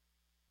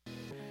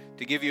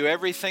to give you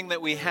everything that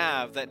we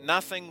have, that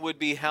nothing would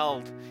be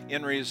held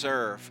in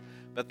reserve,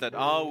 but that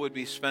all would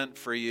be spent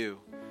for you.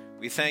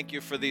 We thank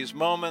you for these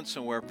moments,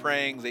 and we're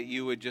praying that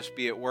you would just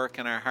be at work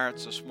in our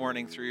hearts this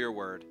morning through your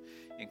word.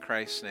 In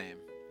Christ's name,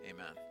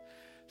 amen.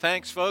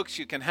 Thanks, folks.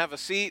 You can have a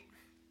seat.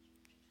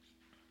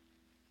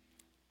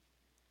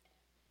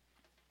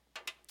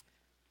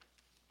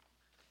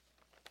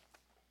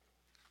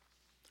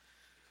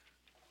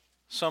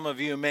 Some of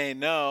you may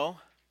know,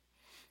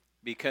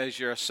 because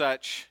you're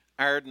such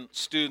ardent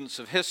students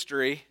of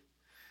history,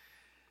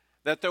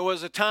 that there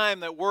was a time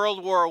that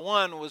World War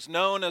I was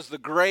known as the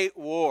Great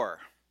War.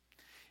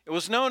 It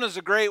was known as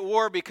a Great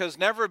War because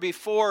never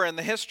before in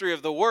the history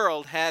of the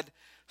world had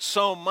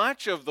so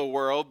much of the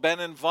world been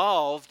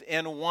involved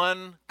in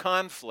one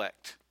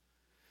conflict.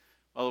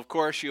 Well, of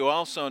course, you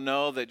also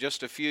know that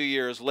just a few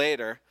years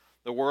later,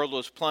 the world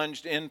was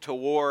plunged into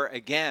war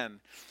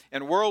again.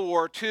 And World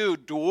War II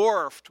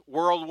dwarfed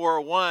World War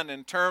I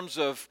in terms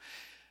of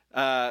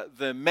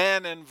the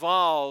men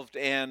involved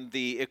and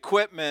the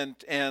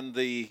equipment and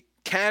the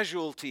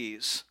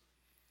casualties.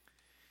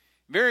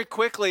 Very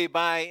quickly,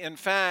 by, in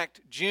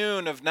fact,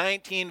 June of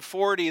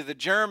 1940, the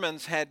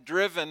Germans had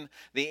driven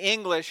the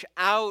English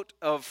out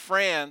of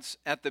France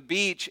at the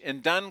beach in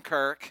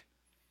Dunkirk,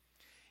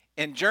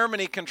 and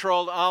Germany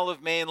controlled all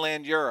of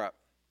mainland Europe.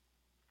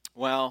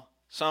 Well,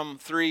 some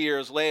 4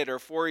 years later,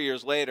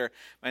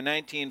 by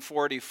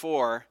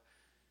 1944,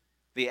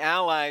 the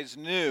Allies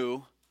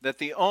knew that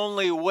the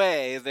only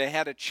way they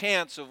had a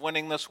chance of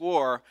winning this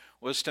war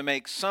was to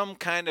make some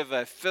kind of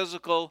a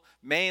physical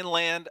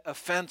mainland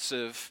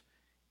offensive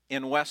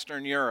in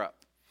Western Europe.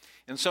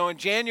 And so in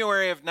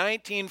January of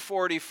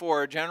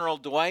 1944, General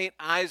Dwight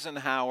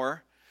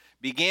Eisenhower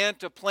began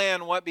to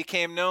plan what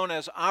became known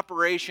as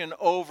Operation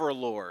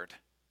Overlord.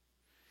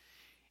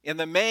 In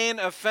the main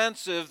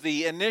offensive,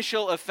 the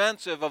initial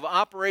offensive of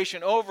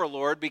Operation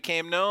Overlord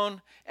became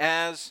known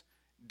as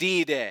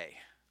D-Day.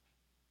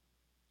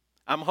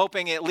 I'm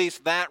hoping at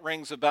least that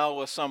rings a bell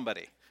with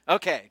somebody.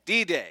 Okay,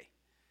 D-Day.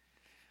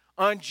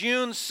 On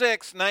June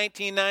 6,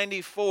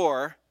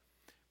 1994,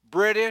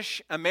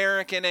 British,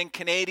 American, and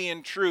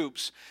Canadian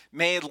troops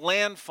made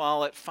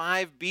landfall at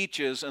 5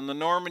 beaches in the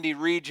Normandy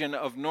region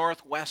of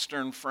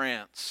northwestern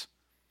France.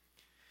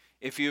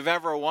 If you've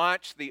ever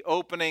watched the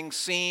opening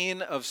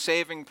scene of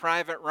Saving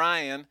Private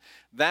Ryan,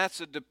 that's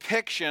a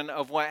depiction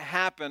of what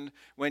happened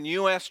when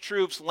U.S.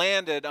 troops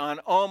landed on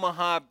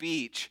Omaha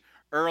Beach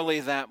early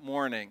that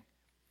morning.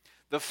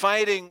 The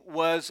fighting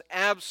was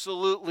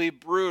absolutely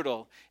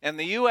brutal, and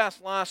the U.S.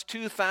 lost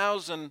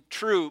 2,000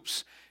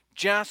 troops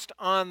just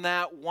on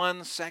that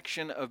one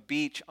section of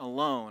beach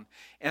alone.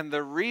 And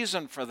the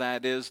reason for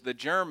that is the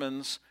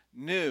Germans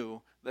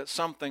knew that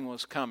something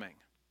was coming.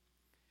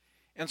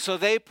 And so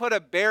they put a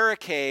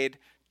barricade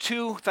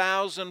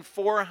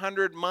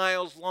 2,400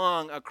 miles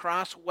long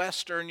across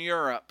Western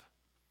Europe.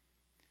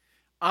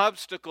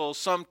 Obstacles,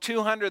 some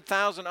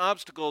 200,000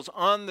 obstacles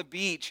on the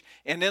beach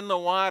and in the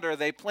water.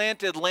 They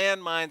planted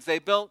landmines. They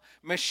built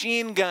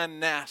machine gun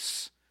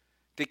nests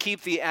to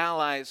keep the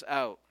Allies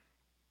out.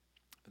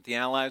 But the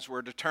Allies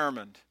were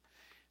determined.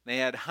 They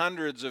had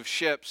hundreds of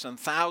ships and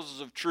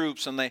thousands of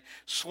troops, and they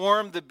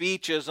swarmed the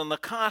beaches, and the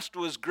cost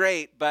was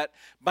great. But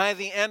by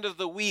the end of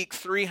the week,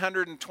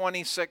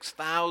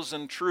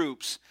 326,000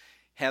 troops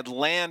had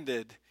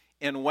landed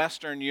in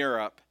Western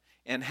Europe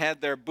and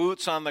had their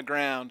boots on the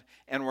ground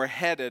and were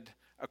headed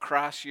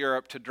across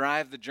Europe to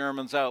drive the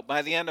Germans out.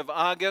 By the end of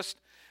August,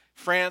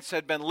 France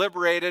had been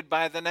liberated.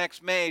 By the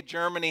next May,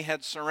 Germany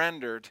had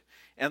surrendered,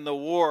 and the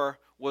war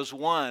was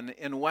won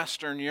in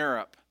Western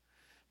Europe.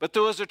 But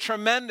there was a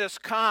tremendous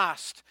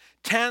cost.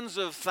 Tens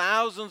of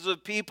thousands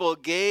of people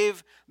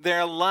gave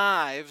their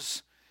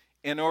lives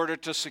in order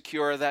to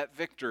secure that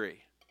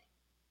victory.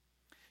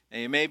 Now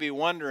you may be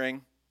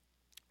wondering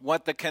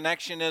what the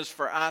connection is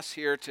for us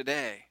here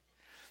today.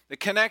 The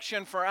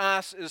connection for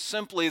us is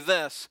simply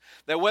this,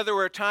 that whether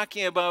we're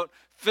talking about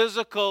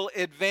physical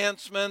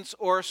advancements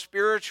or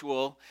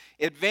spiritual,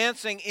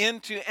 advancing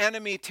into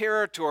enemy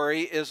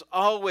territory is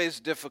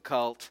always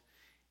difficult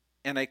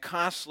and a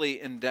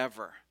costly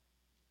endeavor.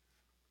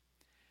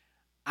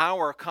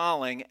 Our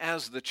calling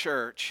as the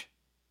church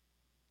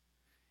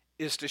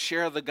is to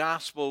share the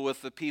gospel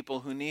with the people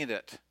who need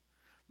it.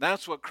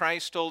 That's what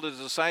Christ told his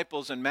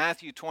disciples in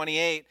Matthew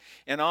 28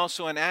 and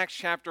also in Acts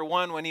chapter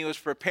 1 when he was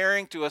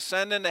preparing to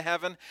ascend into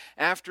heaven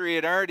after he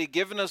had already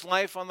given his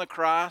life on the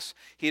cross.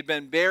 He had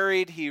been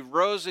buried. He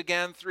rose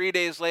again 3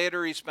 days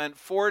later. He spent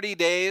 40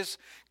 days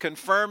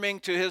confirming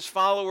to his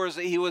followers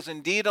that he was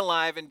indeed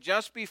alive. And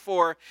just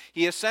before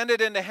he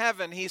ascended into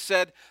heaven, he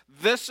said,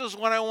 "This is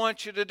what I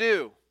want you to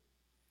do.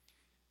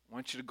 I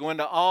want you to go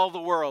into all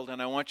the world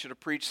and I want you to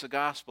preach the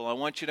gospel. I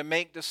want you to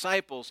make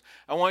disciples.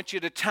 I want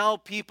you to tell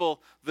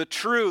people the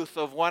truth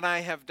of what I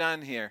have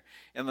done here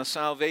and the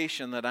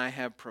salvation that I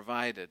have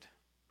provided."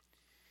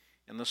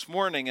 And this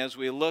morning, as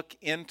we look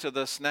into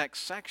this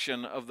next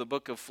section of the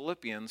book of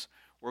Philippians,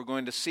 we're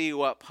going to see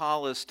what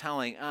Paul is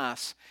telling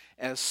us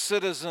as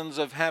citizens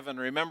of heaven.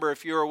 Remember,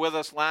 if you were with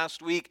us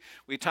last week,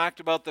 we talked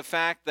about the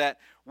fact that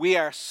we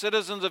are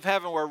citizens of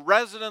heaven. We're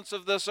residents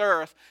of this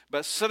earth,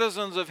 but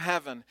citizens of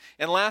heaven.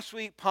 And last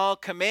week, Paul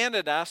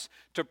commanded us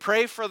to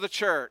pray for the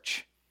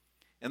church.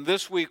 And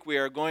this week, we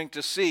are going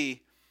to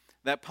see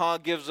that Paul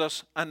gives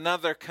us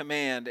another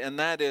command, and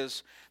that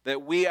is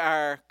that we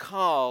are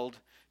called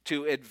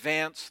to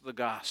advance the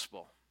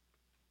gospel.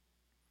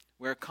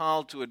 We're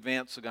called to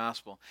advance the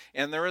gospel.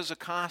 And there is a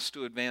cost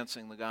to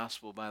advancing the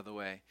gospel, by the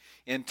way,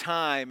 in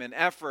time and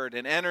effort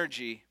and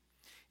energy,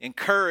 in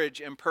courage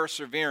and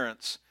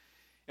perseverance.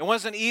 It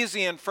wasn't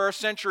easy in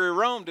first century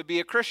Rome to be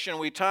a Christian.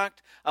 We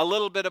talked a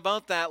little bit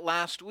about that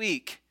last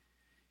week.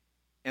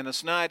 And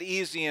it's not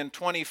easy in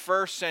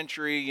 21st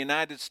century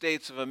United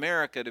States of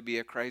America to be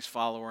a Christ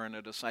follower and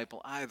a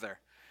disciple either.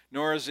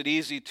 Nor is it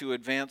easy to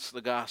advance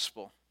the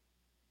gospel.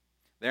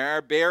 There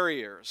are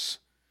barriers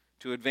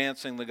to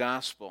advancing the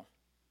gospel,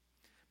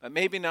 but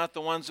maybe not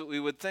the ones that we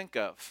would think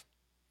of.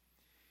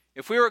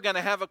 If we were going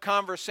to have a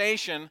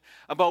conversation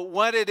about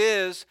what it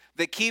is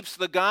that keeps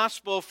the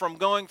gospel from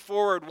going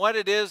forward, what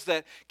it is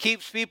that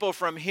keeps people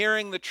from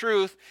hearing the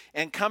truth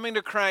and coming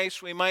to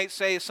Christ, we might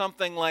say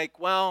something like,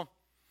 well,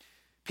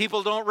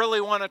 people don't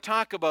really want to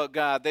talk about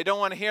God. They don't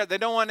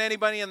want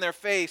anybody in their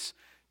face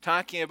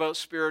talking about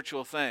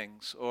spiritual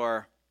things,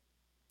 or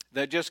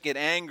they just get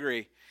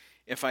angry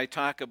if I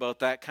talk about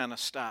that kind of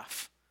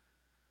stuff.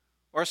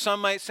 Or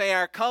some might say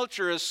our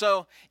culture is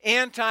so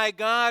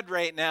anti-God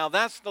right now.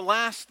 That's the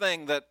last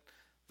thing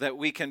that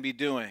we can be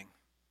doing.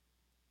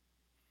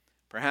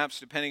 Perhaps,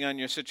 depending on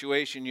your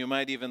situation, you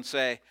might even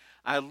say,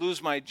 I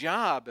lose my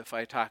job if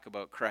I talk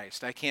about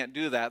Christ. I can't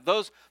do that.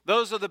 Those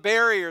are the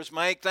barriers,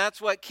 Mike.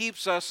 That's what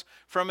keeps us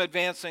from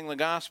advancing the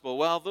gospel.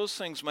 Well, those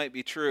things might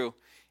be true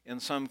in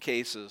some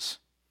cases,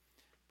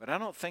 but I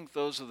don't think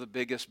those are the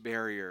biggest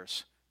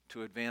barriers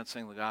to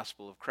advancing the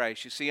gospel of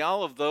Christ. You see,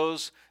 all of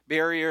those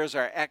barriers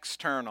are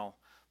external.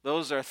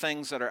 Those are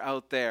things that are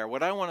out there.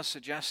 What I want to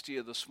suggest to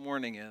you this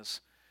morning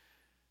is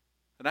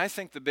that I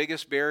think the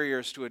biggest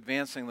barriers to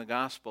advancing the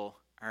gospel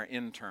are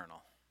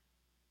internal.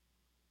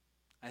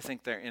 I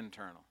think they're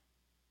internal.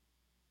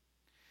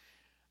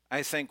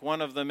 I think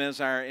one of them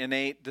is our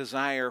innate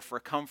desire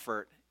for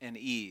comfort and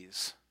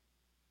ease.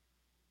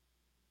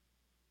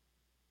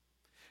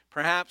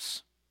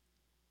 Perhaps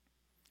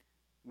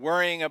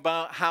worrying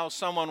about how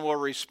someone will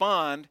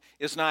respond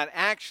is not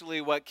actually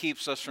what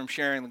keeps us from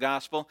sharing the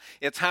gospel.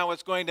 It's how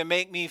it's going to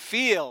make me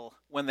feel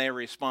when they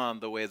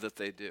respond the way that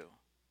they do.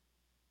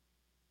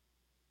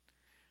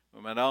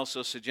 We might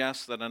also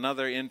suggest that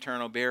another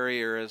internal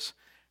barrier is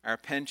our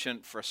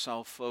penchant for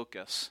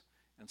self-focus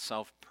and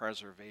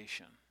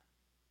self-preservation.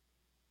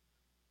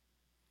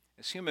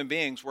 As human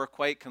beings, we're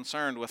quite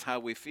concerned with how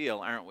we feel,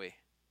 aren't we?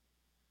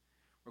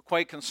 We're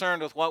quite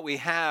concerned with what we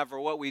have or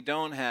what we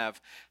don't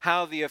have,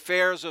 how the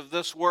affairs of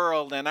this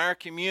world and our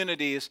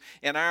communities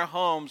and our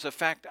homes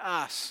affect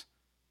us.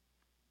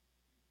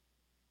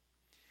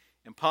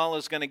 And Paul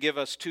is going to give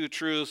us two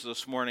truths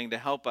this morning to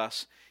help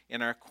us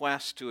in our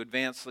quest to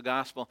advance the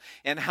gospel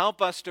and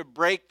help us to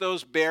break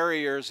those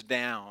barriers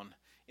down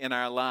in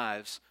our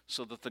lives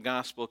so that the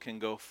gospel can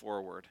go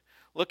forward.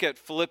 Look at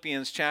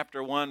Philippians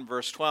chapter 1,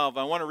 verse 12.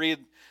 I want to read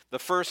the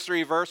first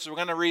three verses. We're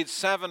going to read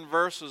 7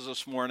 verses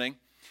this morning.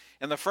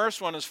 And the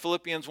first one is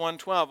Philippians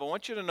 1:12. I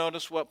want you to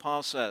notice what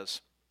Paul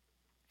says.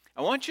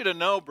 I want you to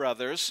know,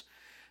 brothers,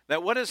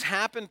 that what has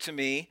happened to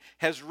me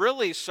has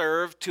really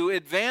served to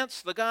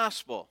advance the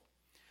gospel,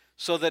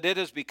 so that it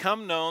has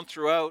become known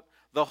throughout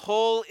the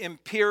whole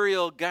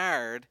imperial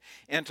guard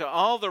and to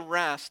all the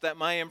rest that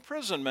my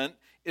imprisonment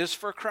is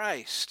for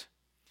Christ.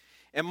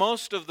 And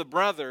most of the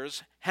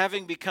brothers,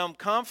 having become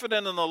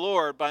confident in the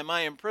Lord by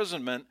my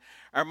imprisonment,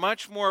 are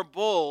much more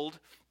bold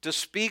to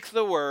speak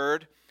the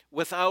word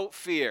without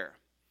fear.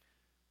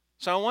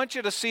 So I want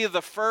you to see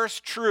the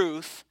first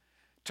truth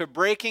to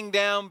breaking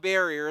down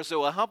barriers that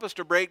will help us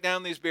to break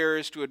down these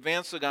barriers to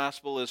advance the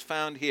gospel is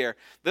found here.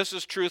 This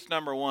is truth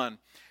number 1.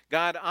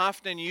 God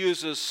often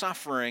uses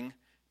suffering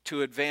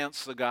to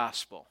advance the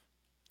gospel.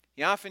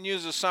 He often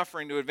uses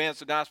suffering to advance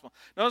the gospel.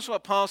 Notice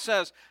what Paul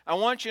says. I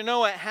want you to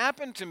know what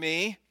happened to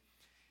me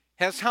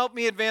has helped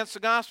me advance the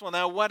gospel.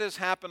 Now, what has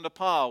happened to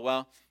Paul?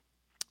 Well,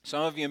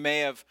 some of you may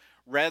have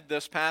read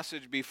this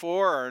passage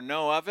before or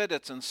know of it.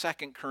 It's in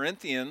 2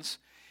 Corinthians.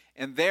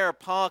 And there,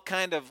 Paul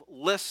kind of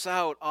lists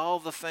out all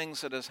the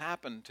things that has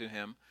happened to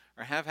him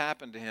or have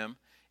happened to him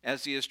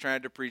as he has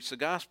tried to preach the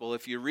gospel.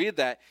 If you read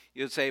that,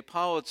 you'd say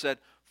Paul had said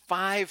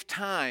 5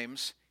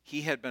 times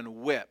he had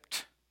been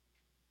whipped.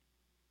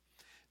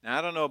 Now,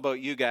 I don't know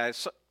about you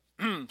guys.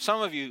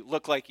 Some of you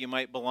look like you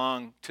might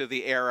belong to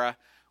the era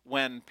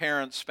when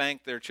parents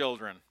spanked their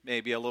children,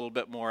 maybe a little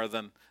bit more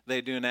than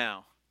they do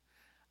now.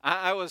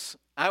 I was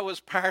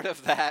part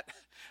of that.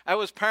 I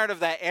was part of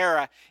that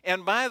era.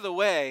 And by the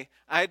way,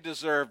 I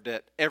deserved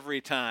it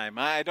every time.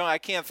 I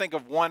can't think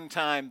of one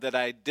time that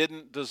I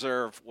didn't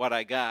deserve what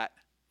I got.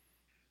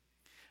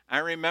 I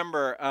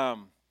remember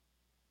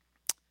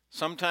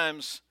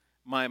sometimes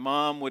my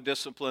mom would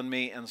discipline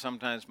me, and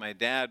sometimes my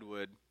dad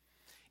would.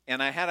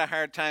 And I had a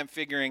hard time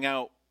figuring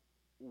out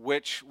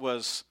which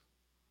was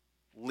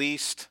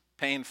least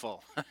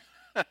painful.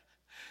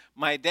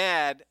 My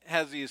dad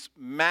has these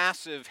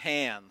massive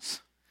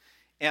hands,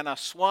 and a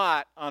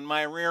swat on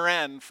my rear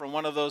end from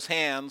one of those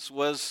hands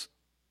was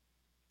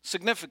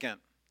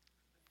significant.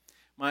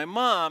 My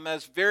mom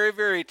has very,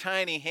 very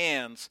tiny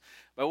hands,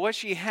 but what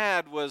she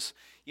had was,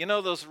 you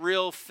know, those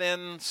real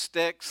thin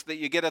sticks that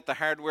you get at the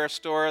hardware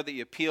store that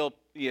you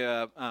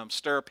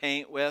stir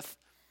paint with?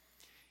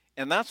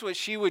 And that's what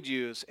she would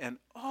use. And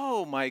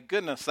oh my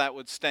goodness, that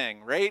would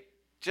sting, right?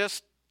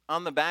 Just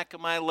on the back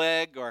of my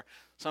leg, or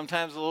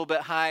sometimes a little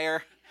bit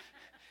higher.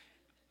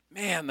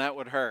 Man, that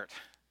would hurt.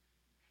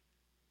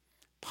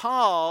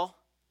 Paul,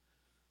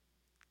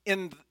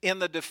 in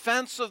the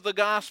defense of the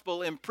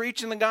gospel, in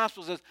preaching the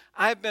gospel, says,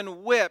 I've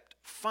been whipped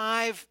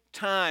 5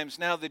 times.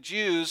 Now, the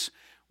Jews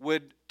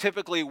would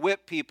typically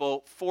whip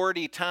people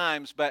 40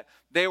 times, but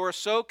they were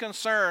so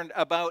concerned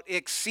about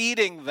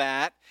exceeding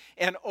that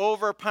and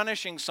over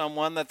punishing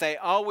someone that they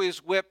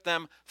always whipped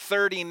them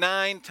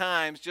 39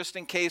 times just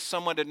in case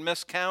someone had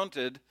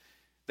miscounted.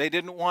 They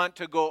didn't want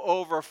to go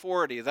over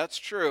 40. That's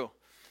true.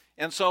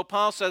 And so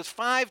Paul says,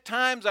 5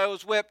 times I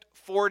was whipped,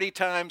 40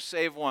 times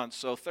save once.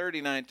 So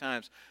 39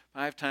 times.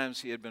 5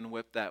 times he had been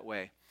whipped that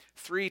way.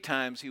 3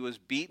 times he was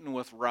beaten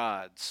with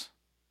rods,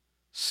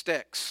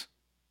 sticks.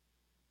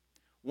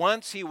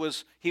 Once he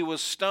was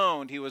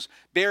stoned. He was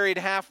buried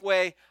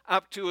halfway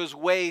up to his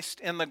waist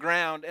in the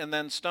ground and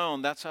then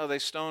stoned. That's how they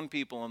stoned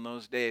people in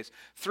those days.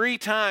 3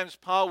 times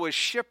Paul was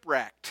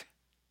shipwrecked.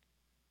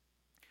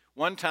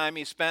 One time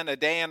he spent a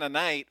day and a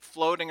night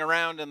floating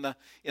around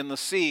in the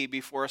sea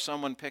before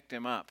someone picked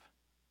him up.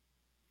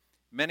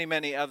 Many,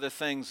 many other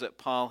things that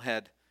Paul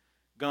had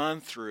gone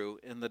through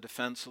in the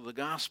defense of the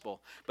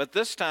gospel. But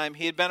this time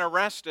he had been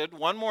arrested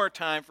one more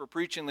time for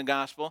preaching the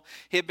gospel.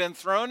 He had been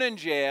thrown in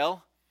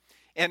jail.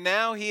 And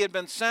now he had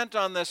been sent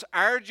on this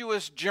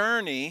arduous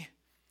journey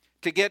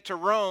to get to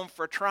Rome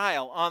for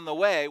trial. On the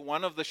way,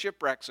 one of the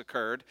shipwrecks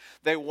occurred.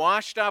 They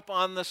washed up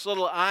on this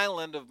little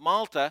island of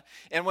Malta,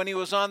 and when he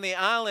was on the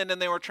island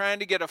and they were trying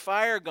to get a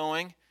fire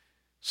going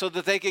so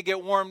that they could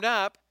get warmed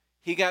up,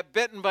 he got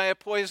bitten by a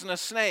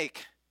poisonous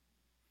snake.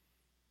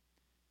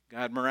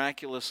 God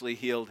miraculously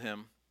healed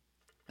him.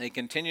 They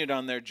continued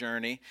on their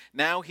journey.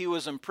 Now he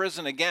was in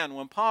prison again.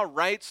 When Paul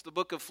writes the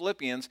book of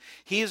Philippians,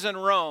 he's in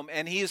Rome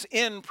and he's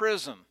in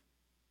prison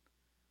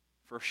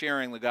for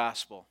sharing the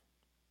gospel.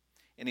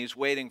 And he's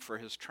waiting for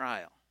his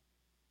trial.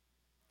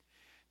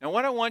 Now,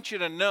 what I want you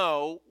to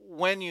know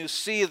when you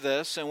see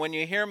this and when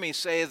you hear me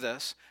say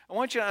this, I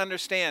want you to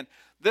understand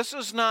this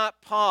is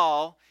not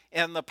Paul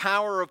and the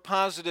power of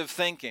positive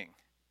thinking.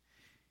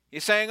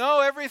 He's saying,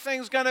 oh,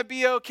 everything's going to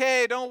be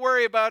okay. Don't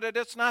worry about it.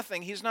 It's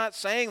nothing. He's not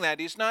saying that.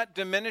 He's not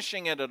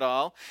diminishing it at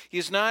all.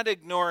 He's not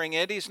ignoring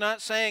it. He's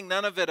not saying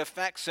none of it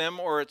affects him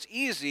or it's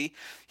easy.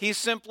 He's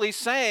simply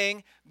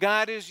saying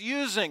God is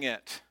using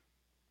it.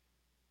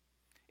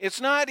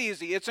 It's not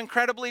easy. It's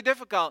incredibly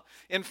difficult.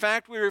 In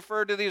fact, we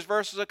referred to these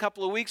verses a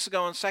couple of weeks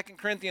ago in 2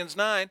 Corinthians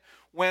 9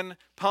 when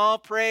Paul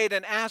prayed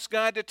and asked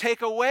God to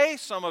take away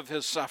some of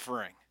his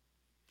suffering.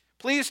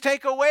 Please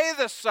take away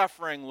this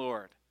suffering,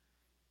 Lord.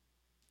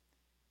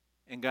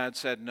 And God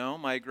said, no,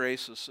 my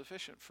grace is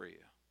sufficient for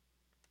you.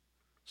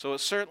 So it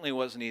certainly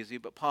wasn't easy,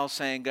 but Paul's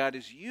saying God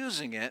is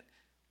using it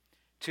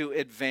to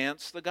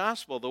advance the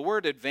gospel. The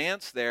word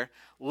advance there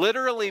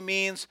literally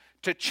means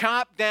to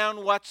chop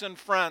down what's in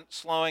front,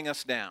 slowing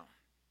us down.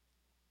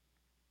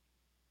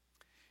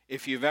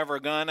 If you've ever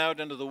gone out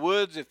into the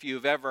woods, if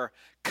you've ever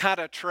cut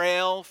a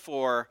trail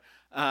for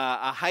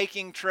a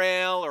hiking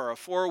trail or a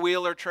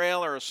four-wheeler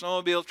trail or a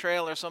snowmobile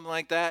trail or something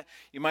like that,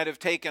 you might have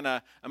taken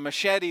a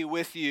machete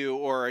with you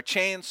or a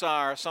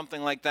chainsaw or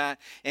something like that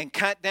and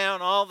cut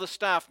down all the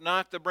stuff,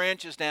 knock the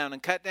branches down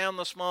and cut down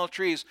the small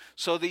trees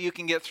so that you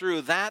can get through.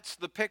 That's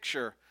the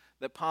picture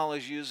that Paul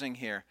is using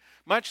here.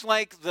 Much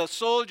like the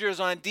soldiers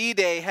on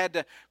D-Day had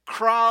to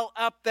crawl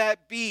up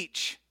that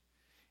beach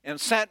and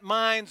set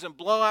mines and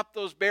blow up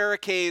those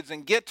barricades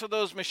and get to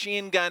those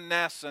machine gun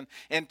nests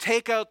and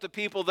take out the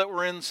people that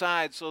were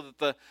inside so that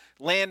the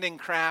landing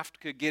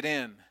craft could get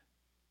in.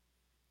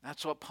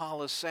 That's what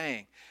Paul is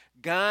saying.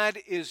 God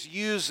is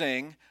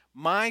using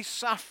my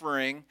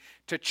suffering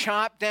to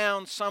chop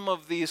down some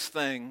of these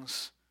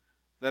things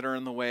that are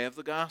in the way of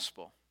the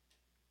gospel.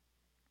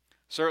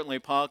 Certainly,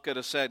 Paul could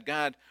have said,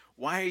 God,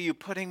 why are you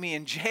putting me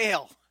in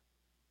jail?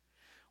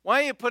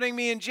 Why are you putting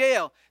me in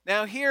jail?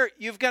 Now here,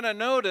 you've got to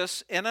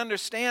notice and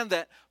understand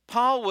that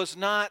Paul was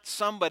not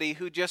somebody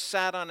who just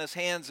sat on his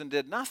hands and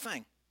did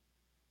nothing.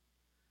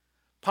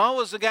 Paul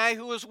was a guy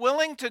who was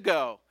willing to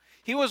go.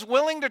 He was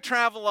willing to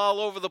travel all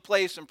over the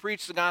place and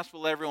preach the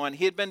gospel to everyone.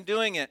 He had been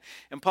doing it.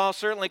 And Paul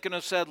certainly could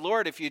have said,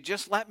 Lord, if you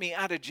just let me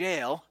out of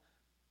jail,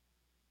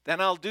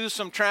 then I'll do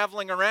some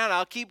traveling around.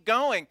 I'll keep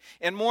going,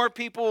 and more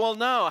people will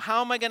know.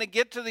 How am I going to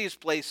get to these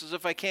places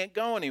if I can't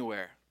go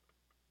anywhere?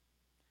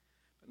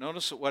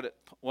 Notice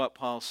what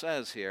Paul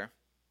says here.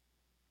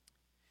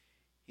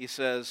 he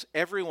says,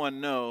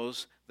 everyone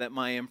knows that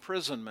my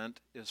imprisonment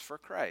is for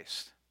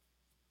Christ.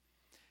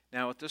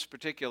 Now, at this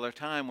particular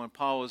time when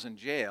Paul was in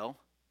jail,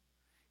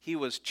 he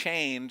was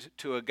chained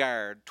to a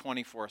guard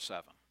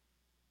 24/7.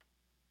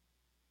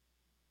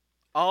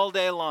 All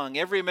day long,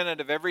 every minute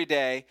of every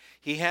day,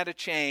 he had a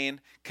chain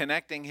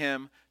connecting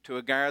him to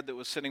a guard that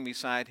was sitting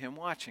beside him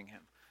watching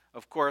him.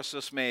 Of course,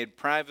 this made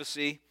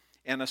privacy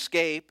and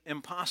escape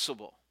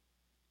impossible.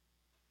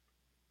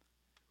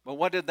 But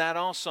what did that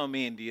also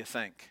mean, do you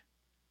think?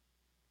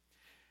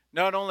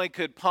 Not only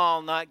could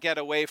Paul not get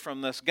away from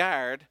this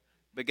guard,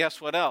 but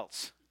guess what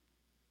else?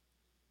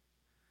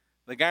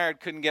 The guard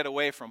couldn't get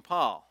away from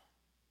Paul.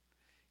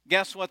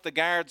 Guess what the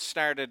guards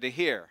started to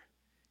hear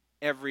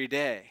every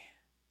day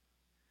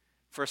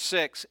for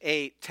 6,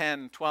 8,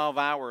 10, 12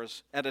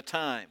 hours at a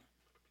time.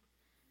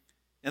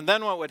 And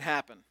then what would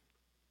happen?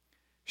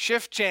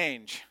 Shift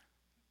change.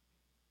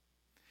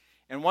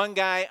 And one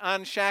guy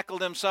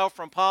unshackled himself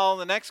from Paul,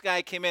 and the next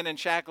guy came in and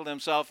shackled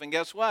himself, and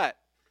guess what?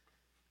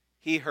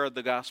 He heard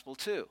the gospel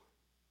too.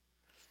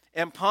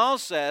 And Paul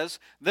says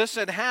this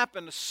had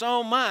happened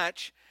so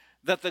much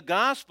that the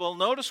gospel,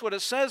 notice what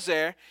it says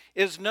there,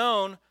 is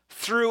known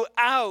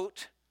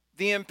throughout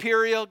the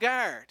imperial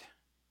guard.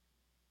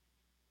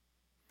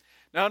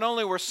 Not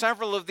only were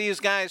several of these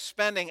guys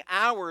spending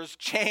hours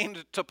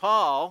chained to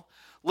Paul,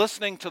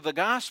 listening to the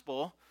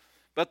gospel,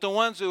 but the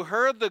ones who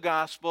heard the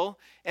gospel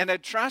and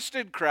had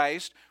trusted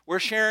Christ were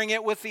sharing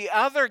it with the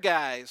other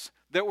guys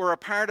that were a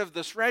part of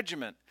this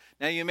regiment.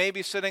 Now you may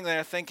be sitting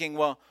there thinking,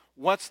 well,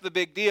 what's the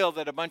big deal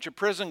that a bunch of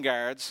prison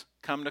guards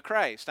come to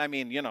Christ? I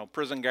mean,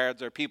 prison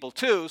guards are people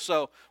too,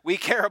 so we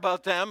care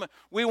about them.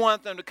 We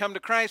want them to come to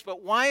Christ,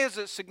 but why is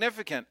it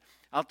significant?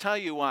 I'll tell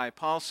you why.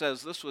 Paul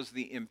says this was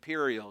the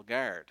imperial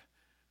guard.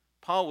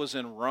 Paul was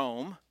in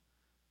Rome,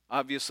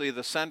 obviously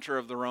the center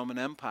of the Roman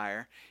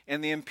Empire,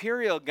 and the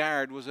imperial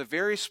guard was a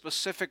very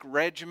specific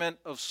regiment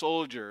of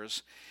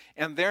soldiers,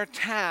 and their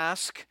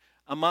task,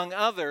 among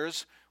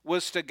others,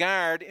 was to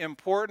guard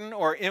important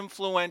or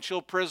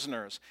influential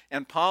prisoners.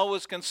 And Paul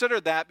was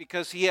considered that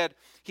because he had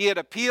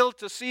appealed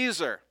to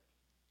Caesar,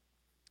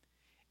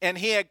 and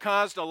he had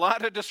caused a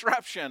lot of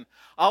disruption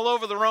all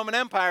over the Roman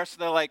Empire, so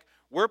they're like,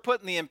 we're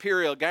putting the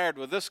imperial guard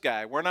with this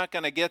guy. We're not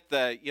going to get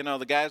the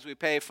guys we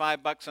pay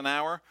 $5 an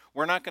hour.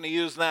 We're not going to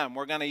use them.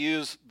 We're going to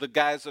use the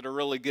guys that are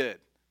really good.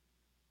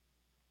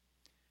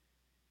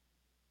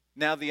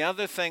 Now, the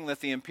other thing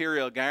that the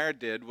imperial guard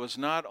did was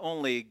not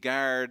only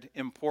guard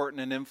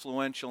important and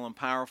influential and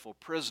powerful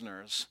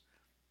prisoners,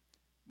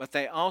 but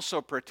they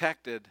also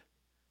protected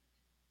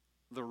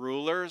the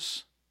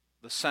rulers,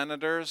 the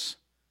senators,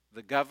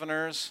 the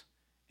governors,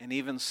 and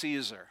even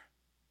Caesar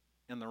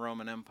in the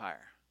Roman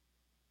Empire.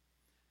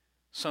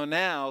 So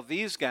now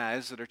these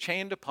guys that are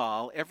chained to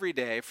Paul every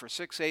day for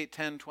 6, 8,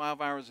 10,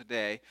 12 hours a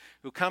day,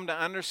 who come to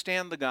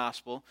understand the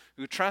gospel,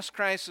 who trust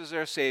Christ as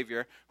their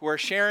Savior, who are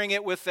sharing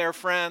it with their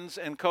friends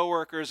and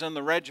co-workers in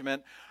the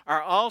regiment,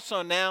 are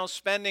also now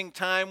spending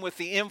time with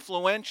the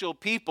influential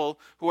people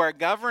who are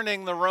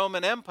governing the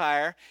Roman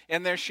Empire,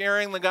 and they're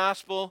sharing the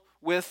gospel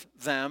with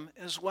them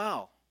as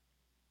well.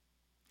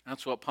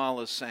 That's what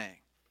Paul is saying.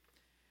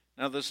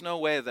 Now, there's no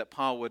way that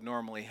Paul would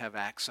normally have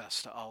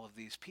access to all of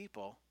these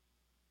people.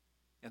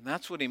 And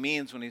that's what he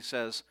means when he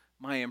says,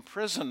 my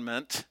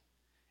imprisonment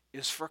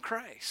is for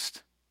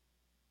Christ.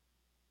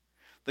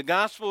 The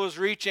gospel is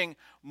reaching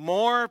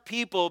more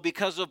people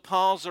because of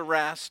Paul's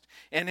arrest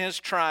and his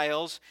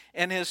trials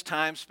and his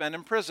time spent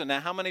in prison.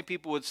 Now, how many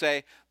people would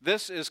say,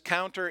 this is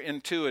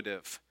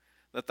counterintuitive,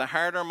 that the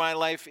harder my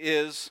life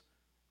is,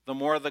 the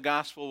more the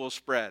gospel will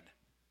spread?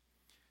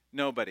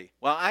 Nobody.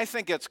 Well, I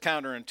think it's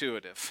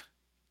counterintuitive,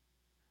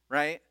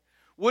 right?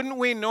 Wouldn't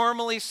we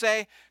normally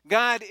say,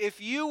 God,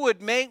 if you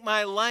would make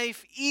my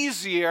life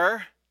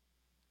easier,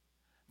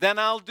 then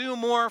I'll do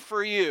more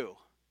for you?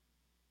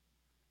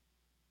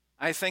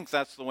 I think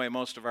that's the way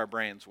most of our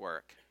brains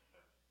work.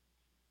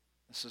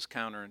 This is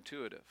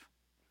counterintuitive.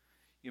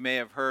 You may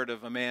have heard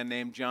of a man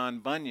named John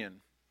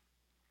Bunyan.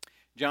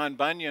 John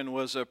Bunyan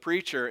was a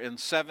preacher in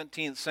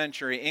 17th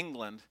century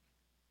England.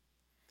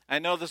 I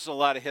know this is a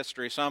lot of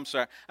history, so I'm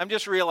sorry. I'm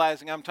just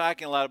realizing I'm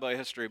talking a lot about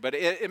history, but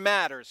it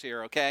matters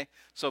here, okay?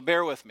 So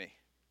bear with me.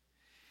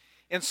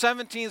 In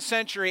 17th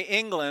century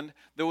England,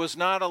 there was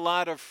not a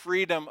lot of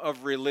freedom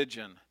of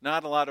religion,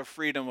 not a lot of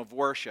freedom of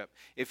worship.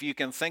 If you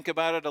can think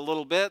about it a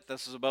little bit,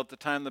 this is about the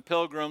time the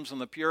Pilgrims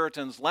and the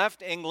Puritans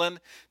left England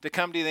to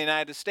come to the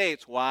United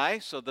States. Why?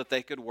 So that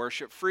they could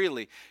worship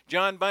freely.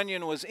 John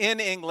Bunyan was in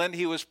England,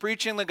 he was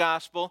preaching the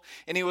gospel,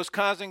 and he was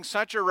causing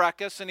such a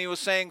ruckus, and he was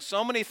saying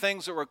so many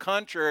things that were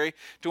contrary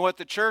to what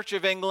the Church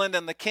of England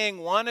and the king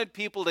wanted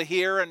people to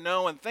hear and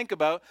know and think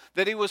about,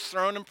 that he was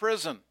thrown in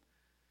prison.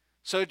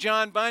 So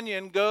John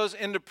Bunyan goes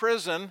into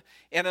prison,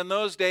 and in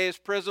those days,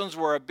 prisons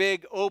were a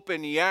big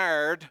open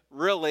yard,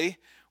 really,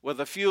 with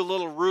a few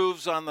little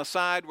roofs on the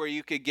side where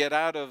you could get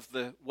out of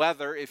the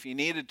weather if you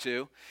needed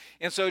to.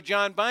 And so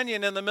John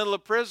Bunyan, in the middle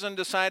of prison,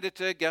 decided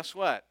to, guess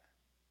what?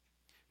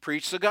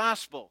 Preach the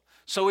gospel.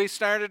 So he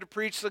started to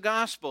preach the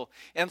gospel,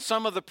 and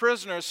some of the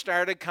prisoners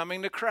started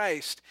coming to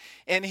Christ.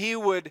 And he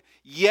would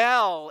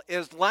yell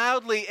as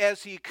loudly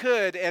as he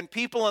could, and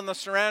people in the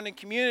surrounding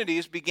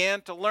communities began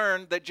to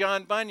learn that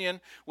John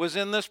Bunyan was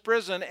in this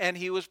prison and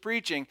he was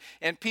preaching.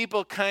 And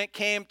people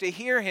came to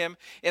hear him,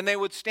 and they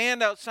would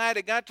stand outside.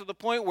 It got to the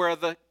point where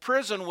the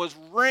prison was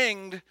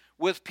ringed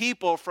with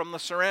people from the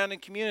surrounding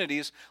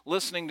communities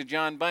listening to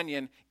John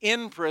Bunyan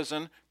in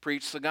prison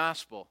preach the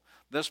gospel.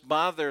 This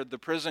bothered the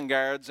prison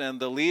guards and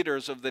the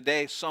leaders of the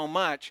day so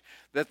much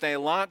that they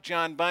locked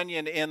John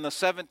Bunyan in the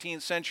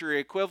 17th century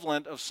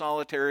equivalent of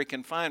solitary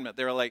confinement.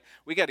 They were like,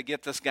 we got to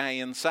get this guy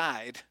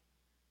inside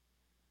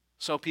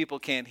so people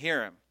can't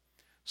hear him.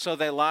 So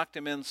they locked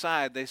him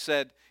inside. They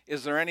said,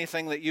 is there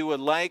anything that you would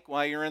like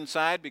while you're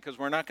inside? Because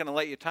we're not going to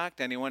let you talk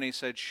to anyone. He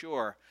said,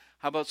 sure.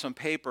 How about some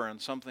paper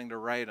and something to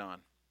write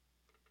on?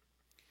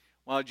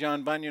 While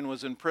John Bunyan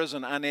was in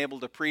prison, unable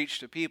to preach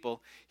to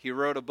people, he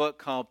wrote a book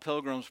called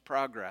Pilgrim's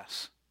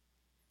Progress.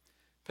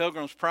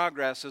 Pilgrim's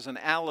Progress is an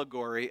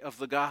allegory of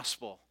the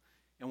gospel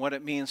and what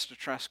it means to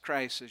trust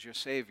Christ as your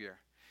Savior.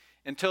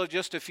 Until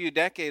just a few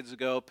decades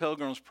ago,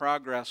 Pilgrim's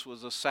Progress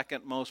was the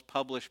second most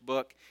published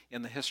book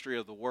in the history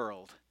of the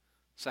world,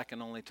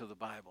 second only to the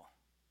Bible.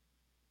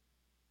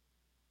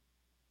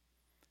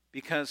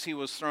 Because he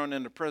was thrown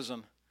into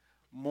prison,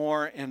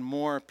 more and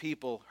more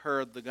people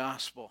heard the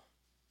gospel.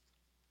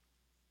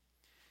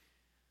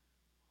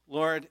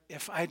 Lord,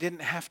 if I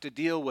didn't have to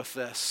deal with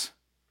this,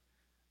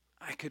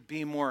 I could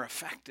be more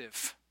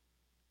effective.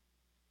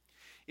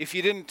 If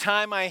you didn't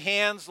tie my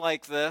hands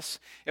like this,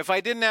 if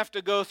I didn't have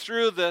to go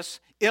through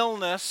this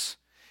illness,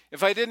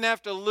 if I didn't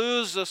have to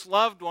lose this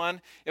loved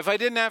one, if I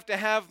didn't have to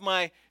have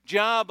my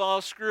job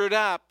all screwed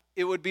up,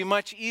 it would be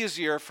much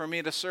easier for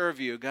me to serve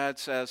you. God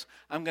says,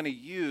 I'm going to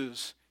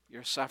use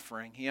your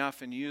suffering. He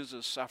often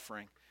uses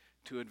suffering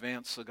to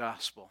advance the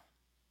gospel.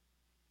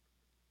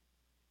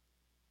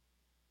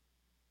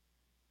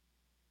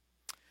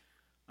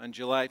 On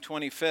July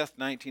 25th,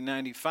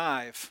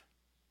 1995,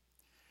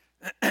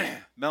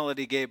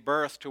 Melody gave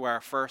birth to our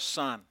first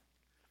son.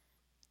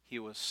 He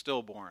was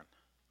stillborn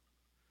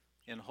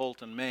in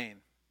Holton, Maine.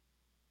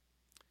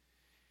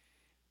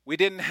 We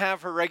didn't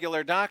have her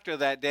regular doctor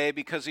that day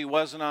because he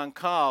wasn't on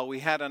call. We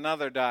had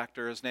another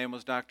doctor. His name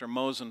was Dr.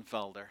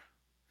 Mosenfelder.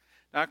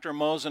 Dr.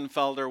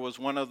 Mosenfelder was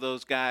one of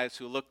those guys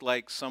who looked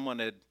like someone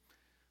had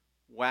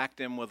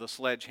whacked him with a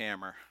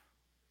sledgehammer.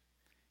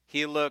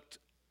 He looked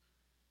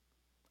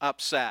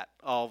upset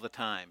all the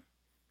time.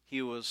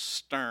 He was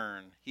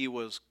stern. He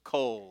was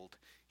cold.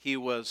 He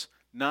was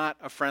not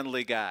a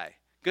friendly guy.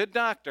 Good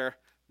doctor,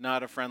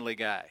 not a friendly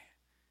guy.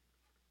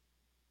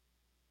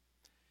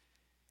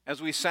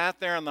 As we sat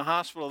there in the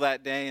hospital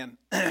that day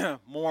and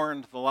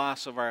mourned the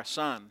loss of our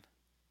son,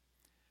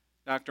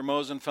 Dr.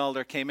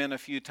 Mosenfelder came in a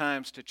few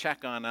times to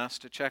check on us,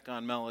 to check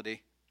on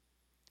Melody.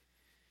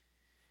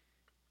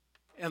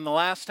 And the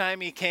last time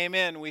he came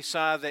in, we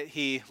saw that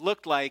he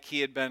looked like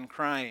he had been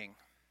crying.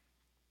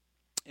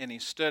 And he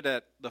stood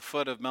at the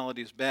foot of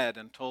Melody's bed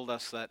and told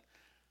us that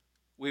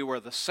we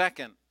were the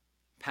second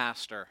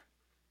pastor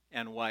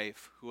and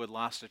wife who had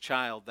lost a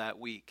child that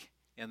week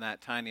in that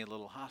tiny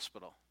little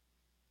hospital.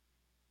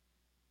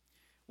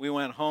 We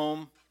went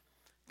home.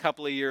 A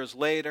couple of years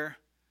later,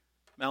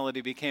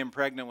 Melody became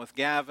pregnant with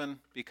Gavin.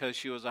 Because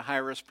she was a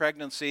high-risk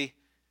pregnancy,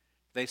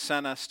 they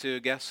sent us to,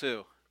 guess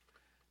who?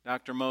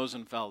 Dr.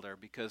 Mosenfelder,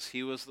 because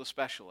he was the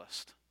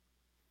specialist.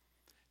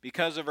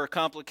 Because of her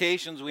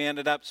complications, we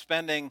ended up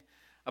spending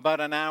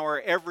about an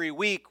hour every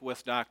week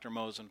with Dr.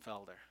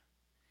 Mosenfelder.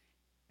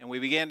 And we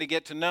began to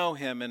get to know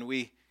him, and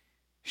we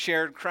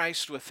shared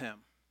Christ with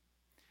him.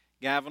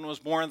 Gavin was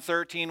born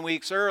 13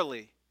 weeks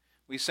early.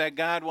 We said,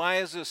 God, why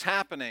is this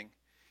happening?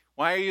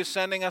 Why are you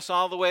sending us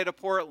all the way to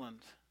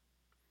Portland?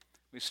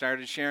 We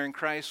started sharing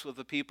Christ with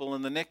the people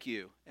in the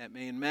NICU at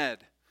Maine Med.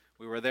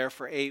 We were there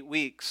for 8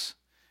 weeks.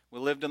 We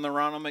lived in the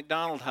Ronald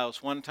McDonald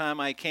House. One time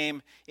I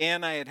came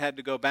in, I had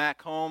to go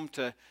back home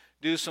to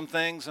do some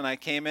things, and I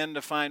came in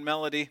to find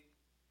Melody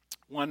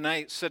one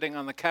night sitting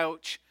on the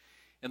couch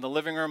in the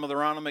living room of the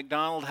Ronald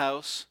McDonald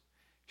House,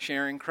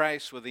 sharing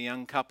Christ with a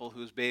young couple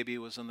whose baby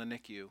was in the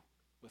NICU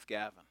with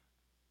Gavin.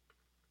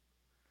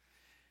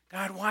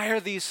 God, why are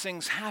these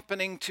things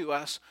happening to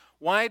us?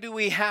 Why do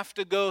we have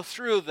to go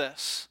through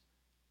this?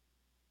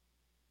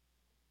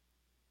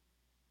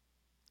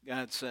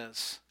 God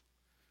says,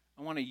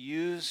 I want to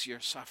use your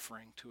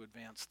suffering to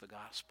advance the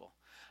gospel.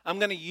 I'm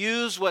going to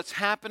use what's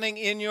happening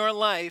in your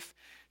life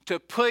to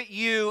put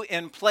you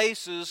in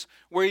places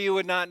where you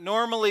would not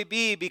normally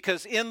be,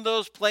 because in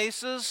those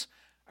places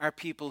are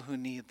people who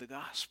need the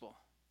gospel.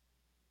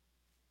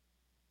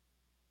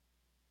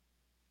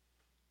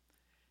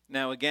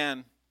 Now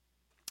again,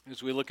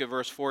 as we look at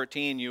verse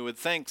 14, you would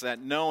think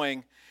that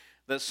knowing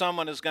that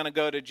someone is going to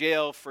go to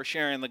jail for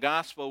sharing the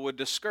gospel would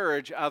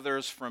discourage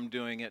others from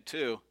doing it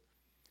too.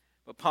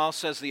 But Paul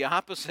says the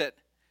opposite.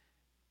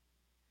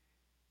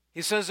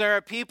 He says there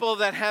are people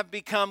that have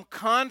become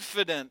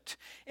confident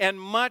and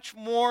much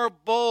more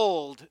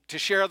bold to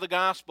share the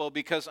gospel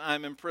because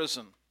I'm in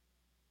prison.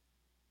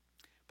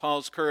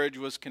 Paul's courage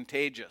was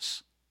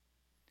contagious.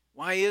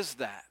 Why is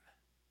that?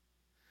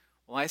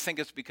 Well, I think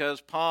it's because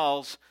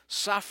Paul's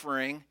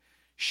suffering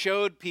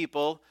showed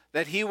people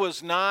that he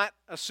was not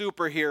a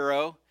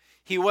superhero.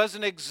 He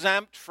wasn't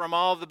exempt from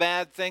all the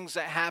bad things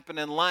that happen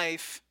in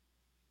life.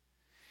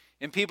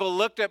 And people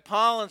looked at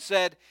Paul and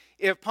said,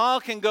 if Paul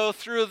can go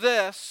through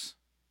this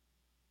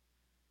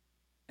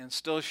and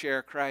still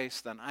share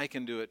Christ, then I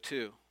can do it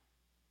too.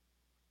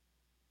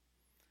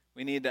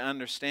 We need to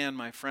understand,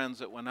 my friends,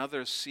 that when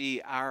others see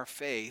our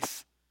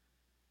faith,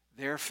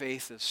 their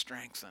faith is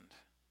strengthened.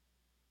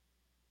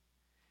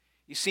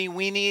 You see,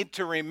 we need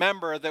to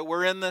remember that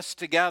we're in this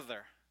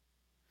together.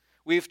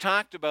 We've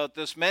talked about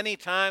this many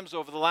times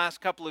over the last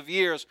couple of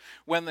years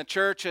when the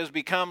church has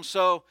become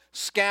so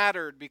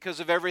scattered because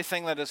of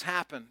everything that has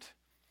happened.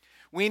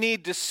 We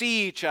need to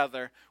see each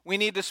other. We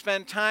need to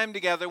spend time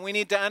together. We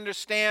need to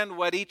understand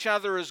what each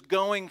other is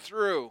going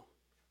through.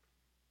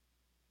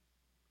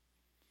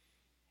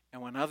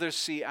 And when others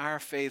see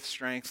our faith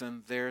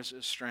strengthened, theirs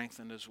is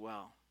strengthened as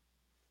well.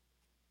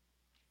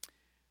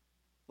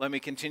 Let me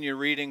continue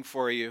reading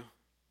for you.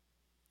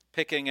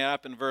 Picking it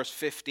up in verse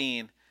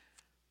 15.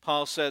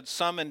 Paul said,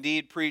 some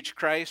indeed preach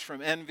Christ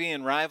from envy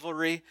and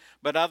rivalry,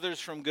 but others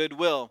from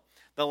goodwill.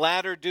 The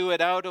latter do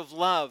it out of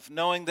love,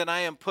 knowing that I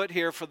am put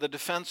here for the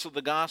defense of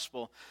the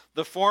gospel.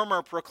 The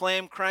former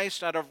proclaim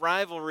Christ out of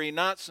rivalry,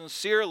 not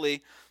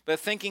sincerely, but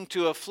thinking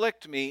to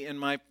afflict me in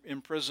my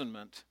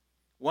imprisonment.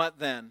 What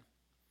then?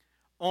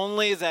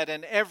 Only that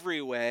in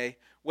every way,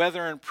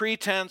 whether in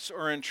pretense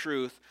or in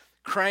truth,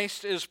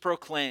 Christ is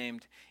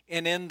proclaimed,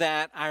 and in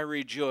that I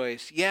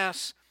rejoice.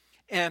 Yes,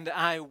 and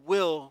I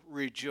will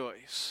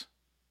rejoice.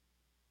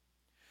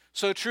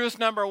 So truth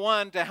number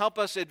one to help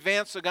us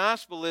advance the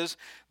gospel is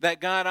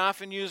that God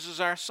often uses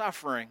our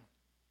suffering.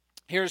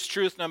 Here's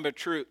truth number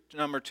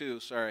two.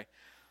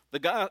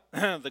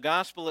 The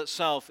gospel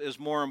itself is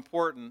more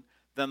important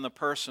than the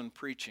person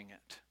preaching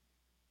it.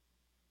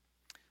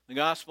 The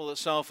gospel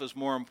itself is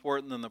more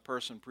important than the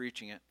person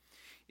preaching it.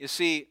 You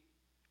see,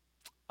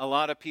 a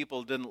lot of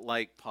people didn't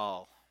like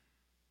Paul.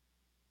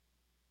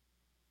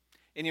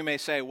 And you may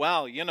say,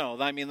 well,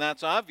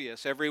 that's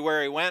obvious.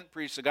 Everywhere he went,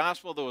 preached the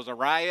gospel, there was a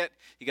riot,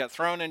 he got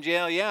thrown in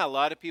jail. Yeah, a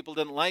lot of people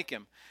didn't like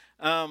him.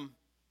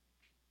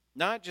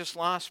 Not just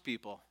lost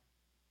people.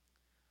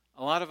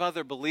 A lot of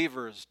other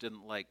believers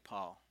didn't like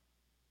Paul.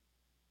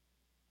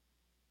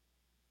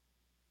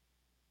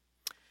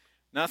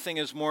 Nothing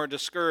is more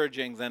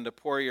discouraging than to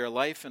pour your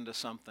life into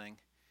something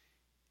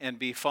and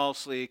be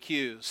falsely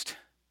accused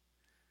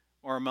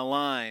or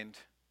maligned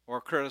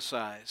or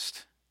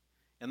criticized.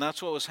 And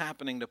that's what was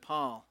happening to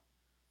Paul.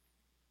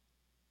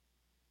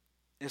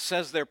 It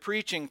says they're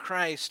preaching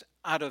Christ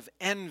out of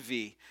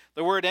envy.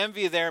 The word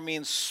envy there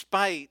means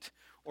spite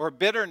or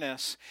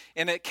bitterness,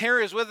 and it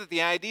carries with it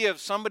the idea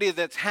of somebody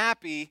that's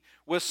happy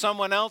with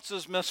someone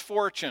else's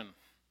misfortune.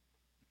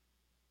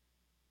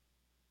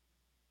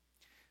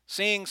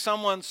 Seeing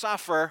someone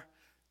suffer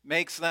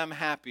makes them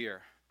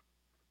happier.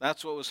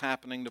 That's what was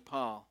happening to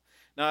Paul.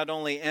 Not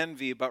only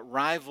envy, but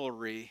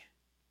rivalry.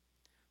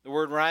 The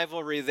word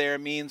rivalry there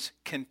means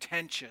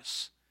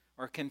contentious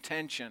or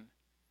contention.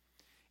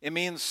 It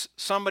means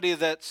somebody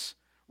that's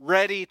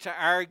ready to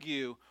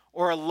argue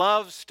or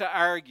loves to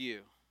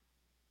argue.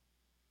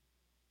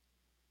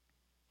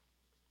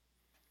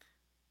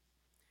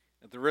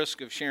 At the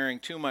risk of sharing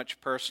too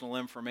much personal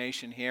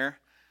information here,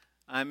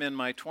 I'm in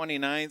my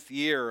 29th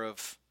year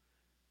of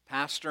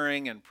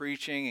pastoring and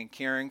preaching and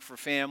caring for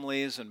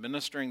families and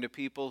ministering to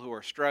people who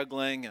are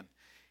struggling and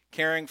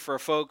caring for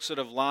folks that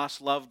have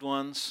lost loved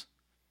ones.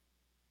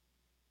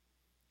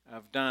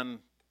 I've done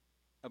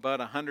about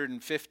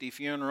 150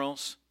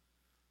 funerals,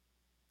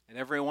 and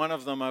every one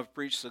of them I've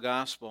preached the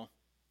gospel.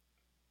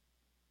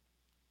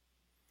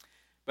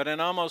 But in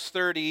almost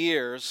 30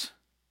 years,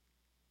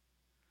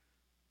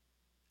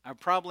 I've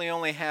probably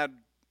only had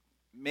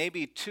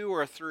maybe 2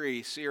 or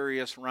 3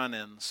 serious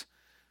run-ins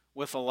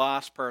with a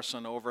lost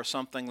person over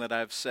something that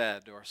I've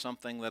said or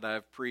something that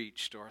I've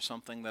preached or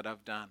something that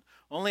I've done.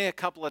 Only a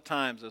couple of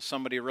times has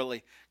somebody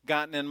really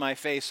gotten in my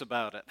face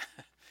about it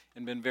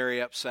and been very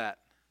upset.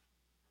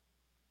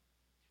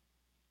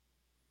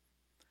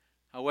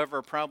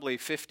 However, probably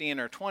 15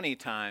 or 20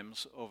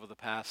 times over the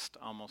past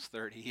almost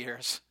 30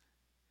 years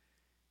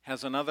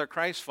has another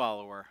Christ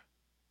follower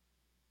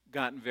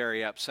gotten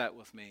very upset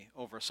with me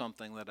over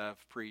something that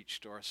I've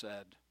preached or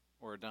said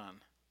or done.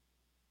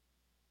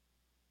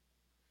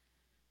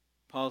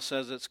 Paul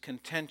says it's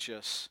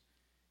contentious,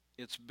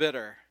 it's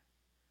bitter.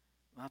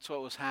 That's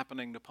what was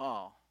happening to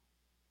Paul.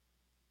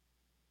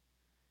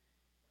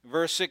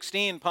 Verse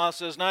 16, Paul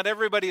says, not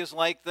everybody is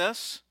like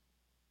this.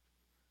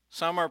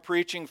 Some are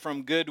preaching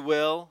from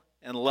goodwill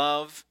and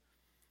love.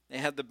 They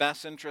had the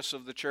best interests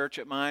of the church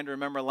at mind.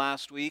 Remember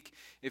last week,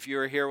 if you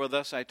were here with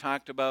us, I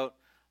talked about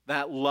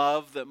that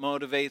love that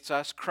motivates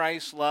us.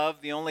 Christ's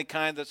love, the only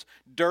kind that's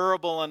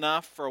durable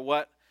enough for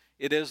what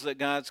it is that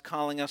God's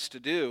calling us to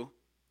do.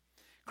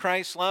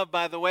 Christ's love,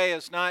 by the way,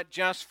 is not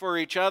just for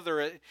each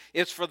other.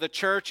 It's for the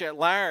church at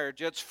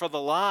large. It's for the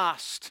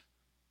lost.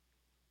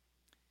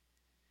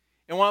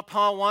 And what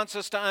Paul wants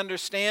us to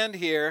understand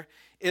here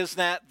is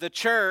that the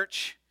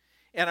church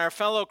and our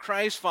fellow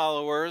Christ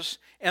followers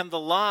and the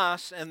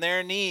lost and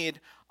their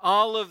need,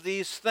 all of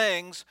these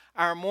things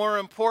are more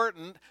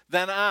important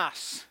than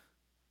us.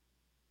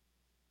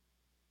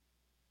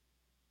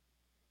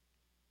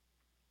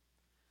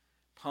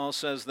 Paul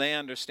says they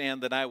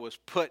understand that I was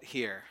put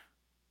here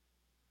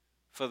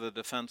for the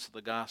defense of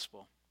the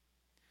gospel.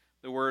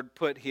 The word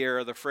put here,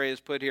 or the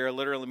phrase put here,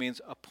 literally means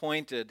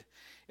appointed.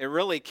 It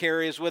really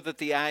carries with it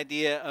the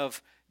idea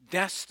of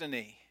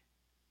destiny.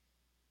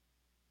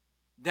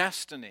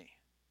 Destiny.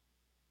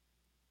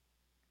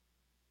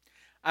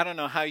 I don't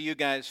know how you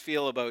guys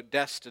feel about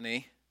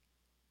destiny.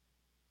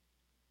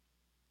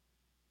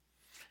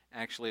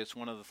 Actually, it's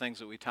one of the things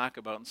that we talk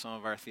about in some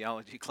of our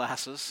theology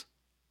classes.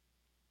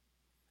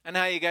 And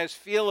how you guys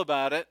feel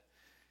about it.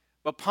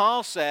 But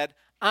Paul said,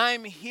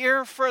 I'm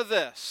here for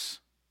this.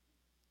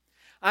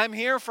 I'm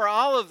here for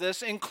all of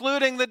this,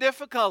 including the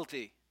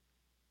difficulty.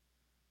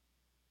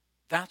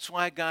 That's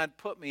why God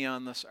put me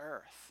on this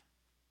earth.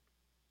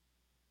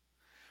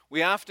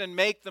 We often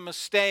make the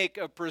mistake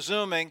of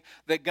presuming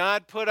that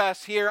God put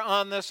us here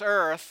on this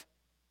earth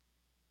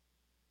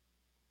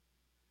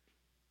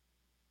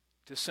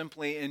to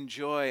simply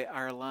enjoy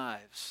our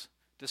lives,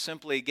 to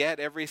simply get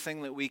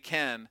everything that we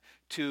can,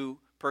 to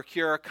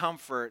procure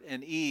comfort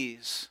and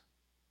ease.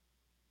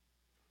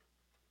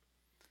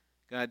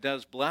 God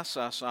does bless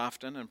us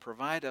often and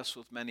provide us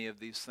with many of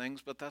these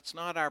things, but that's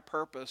not our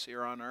purpose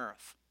here on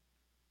earth.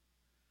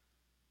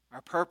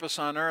 Our purpose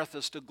on earth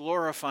is to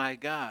glorify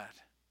God.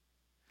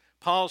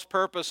 Paul's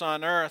purpose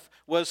on earth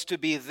was to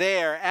be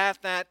there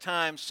at that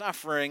time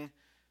suffering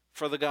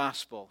for the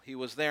gospel. He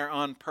was there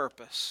on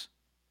purpose,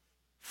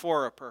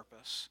 for a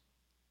purpose.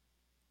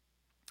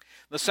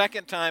 The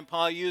second time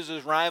Paul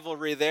uses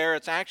rivalry there,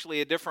 it's actually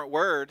a different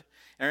word.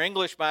 In our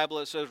English Bible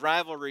it says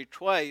rivalry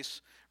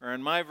twice, or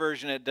in my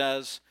version it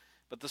does.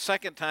 But the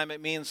second time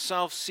it means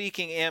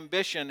self-seeking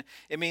ambition.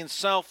 It means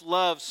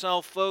self-love,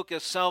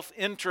 self-focus,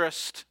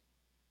 self-interest,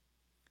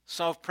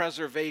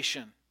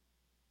 self-preservation.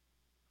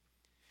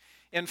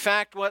 In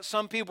fact, what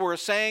some people were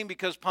saying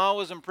because Paul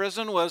was in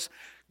prison was,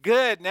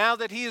 good, now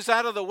that he's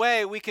out of the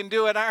way, we can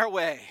do it our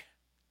way.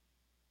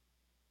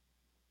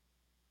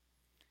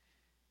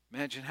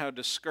 Imagine how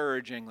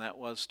discouraging that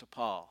was to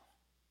Paul.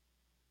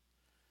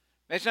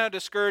 Imagine how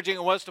discouraging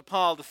it was to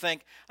Paul to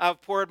think,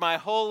 I've poured my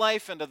whole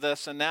life into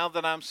this, and now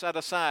that I'm set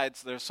aside,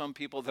 so there's some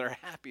people that are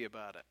happy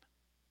about it.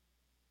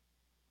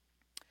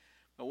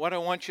 But what I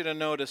want you to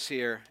notice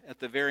here at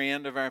the very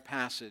end of our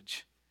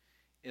passage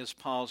is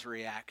Paul's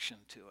reaction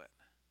to it.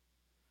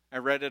 I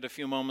read it a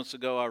few moments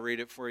ago. I'll read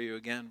it for you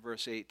again,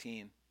 verse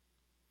 18.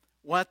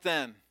 What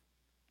then?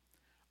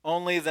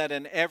 Only that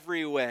in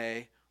every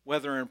way,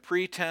 whether in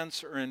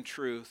pretense or in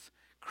truth,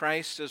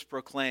 Christ is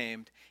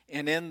proclaimed,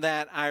 and in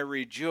that I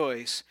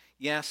rejoice,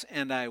 yes,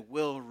 and I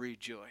will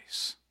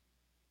rejoice.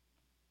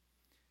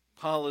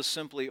 Paul is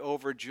simply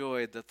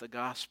overjoyed that the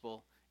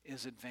gospel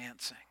is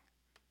advancing.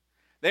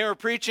 They were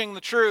preaching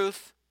the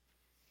truth,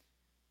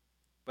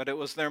 but it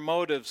was their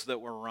motives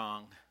that were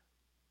wrong.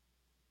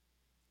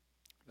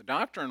 The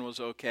doctrine was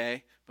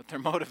okay, but their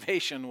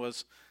motivation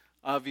was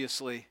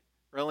obviously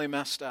really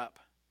messed up.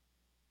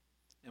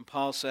 And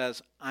Paul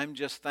says, I'm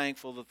just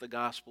thankful that the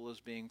gospel is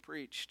being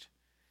preached.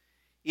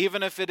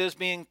 Even if it is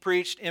being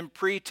preached in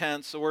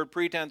pretense, the word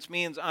pretense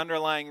means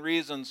underlying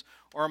reasons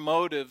or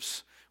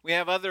motives. We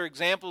have other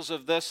examples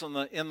of this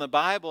in the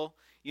Bible.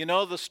 You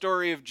know the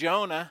story of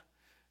Jonah.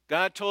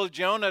 God told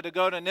Jonah to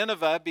go to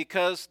Nineveh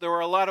because there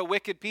were a lot of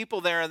wicked people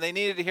there and they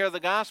needed to hear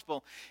the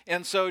gospel.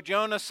 And so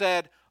Jonah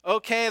said,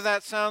 okay,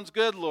 that sounds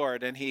good,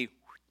 Lord. And he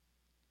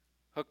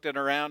hooked it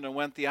around and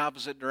went the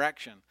opposite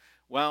direction.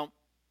 Well,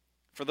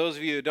 for those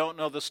of you who don't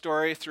know the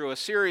story, through a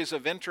series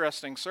of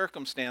interesting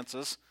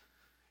circumstances,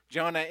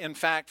 Jonah, in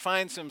fact,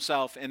 finds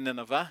himself in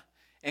Nineveh,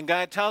 and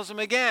God tells him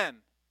again,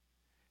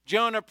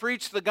 Jonah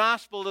preached the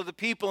gospel to the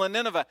people in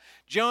Nineveh.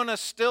 Jonah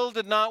still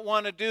did not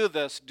want to do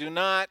this. Do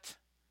not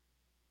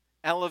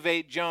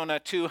elevate Jonah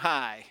too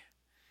high.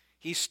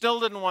 He still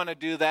didn't want to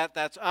do that.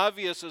 That's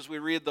obvious as we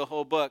read the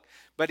whole book.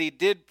 But he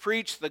did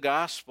preach the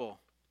gospel.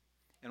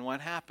 And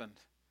what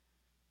happened?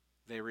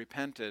 They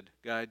repented.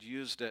 God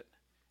used it.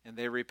 And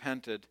they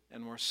repented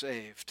and were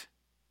saved.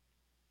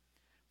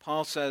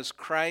 Paul says,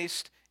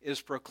 Christ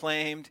is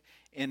proclaimed,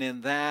 and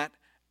in that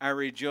I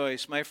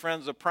rejoice. My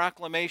friends, the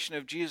proclamation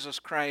of Jesus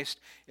Christ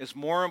is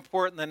more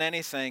important than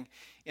anything.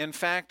 In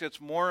fact,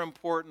 it's more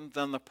important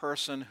than the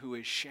person who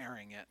is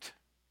sharing it,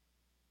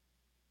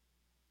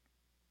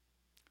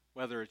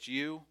 whether it's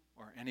you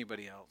or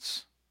anybody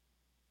else.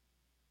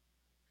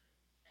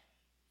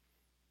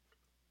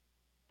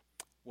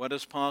 What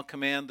does Paul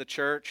command the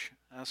church,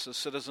 us as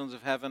citizens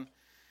of heaven?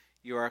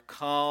 You are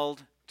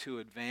called to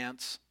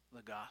advance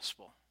the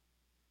gospel.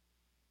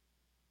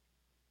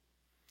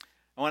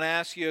 I want to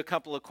ask you a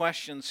couple of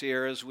questions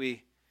here as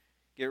we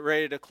get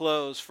ready to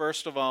close.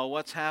 First of all,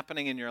 what's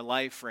happening in your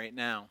life right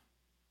now?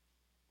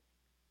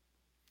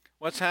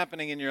 What's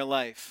happening in your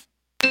life?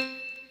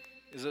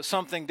 Is it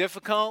something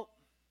difficult?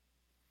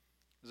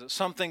 Is it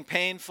something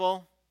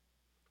painful?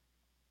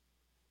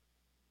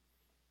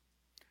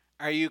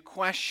 Are you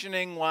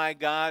questioning why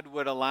God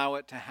would allow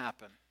it to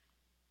happen?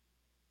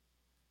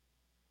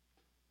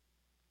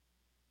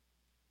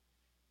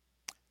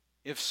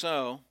 If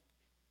so,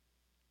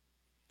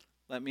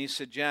 let me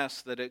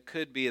suggest that it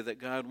could be that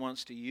God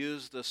wants to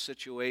use this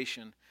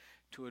situation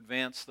to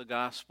advance the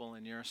gospel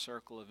in your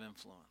circle of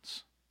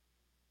influence.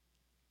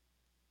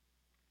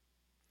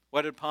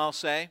 What did Paul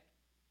say?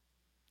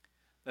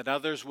 That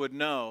others would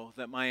know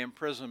that my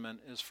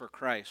imprisonment is for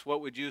Christ.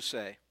 What would you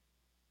say?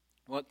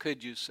 What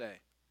could you say?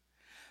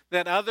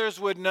 That others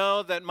would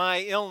know that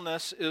my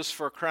illness is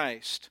for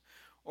Christ,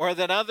 or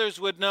that others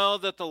would know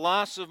that the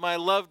loss of my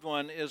loved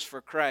one is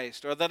for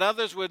Christ, or that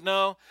others would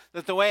know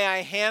that the way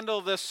I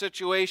handle this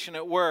situation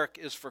at work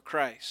is for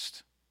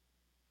Christ.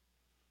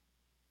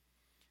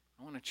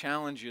 I want to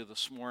challenge you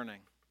this morning.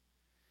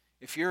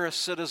 If you're a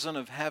citizen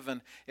of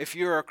heaven, if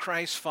you're a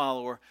Christ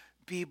follower,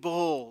 be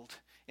bold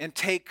and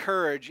take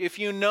courage. If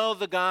you know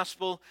the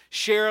gospel,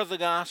 share the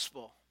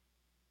gospel.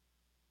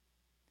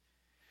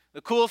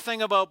 The cool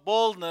thing about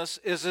boldness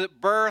is it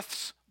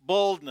births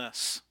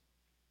boldness.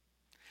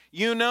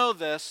 You know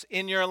this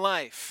in your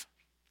life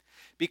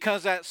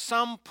because at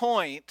some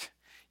point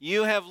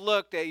you have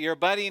looked at your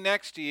buddy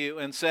next to you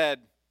and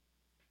said,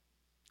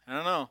 I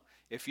don't know,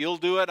 if you'll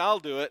do it, I'll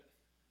do it,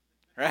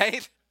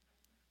 right?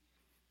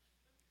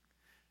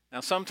 Now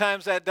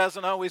sometimes that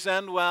doesn't always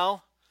end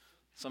well.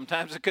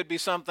 Sometimes it could be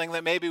something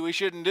that maybe we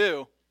shouldn't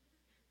do.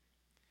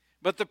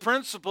 But the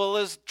principle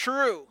is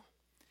true.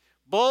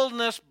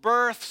 Boldness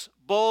births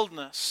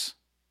boldness.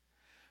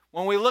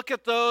 When we look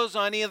at those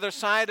on either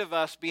side of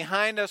us,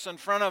 behind us, in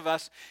front of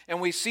us, and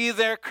we see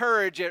their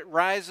courage, it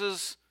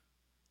rises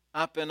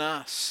up in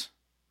us.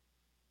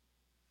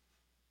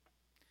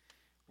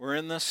 We're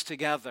in this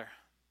together.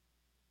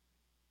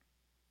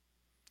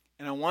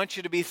 And I want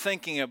you to be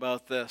thinking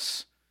about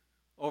this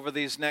over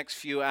these next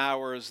few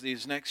hours,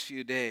 these next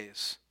few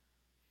days.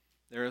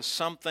 There is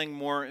something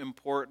more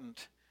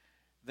important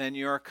than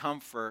your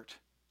comfort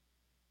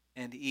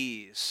and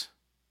ease.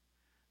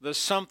 There's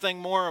something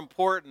more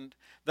important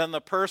than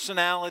the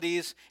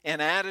personalities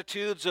and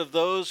attitudes of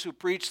those who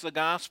preach the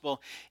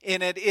gospel,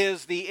 and it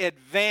is the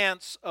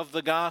advance of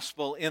the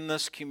gospel in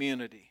this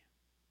community.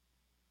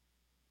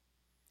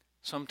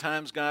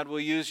 Sometimes God will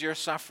use your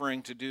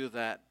suffering to do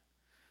that.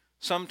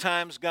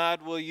 Sometimes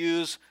God will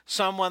use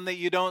someone that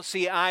you don't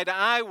see eye to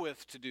eye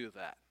with to do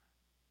that.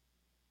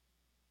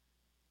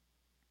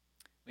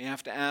 We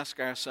have to ask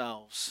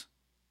ourselves,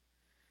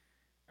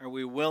 are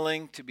we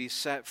willing to be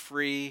set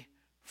free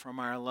from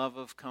our love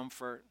of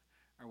comfort?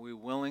 Are we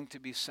willing to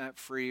be set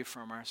free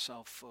from our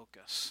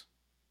self-focus?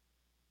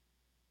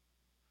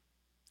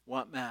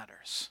 What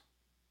matters?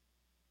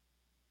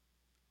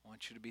 I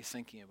want you to be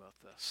thinking about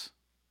this.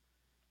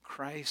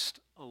 Christ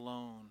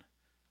alone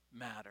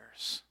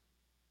matters.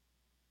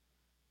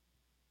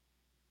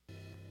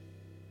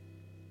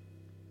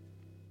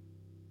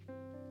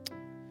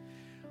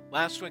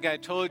 Last week I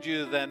told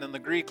you that in the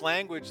Greek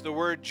language, the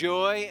word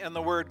joy and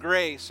the word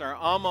grace are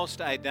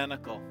almost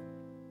identical.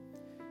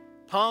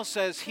 Paul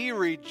says he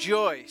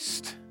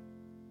rejoiced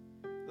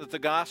that the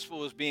gospel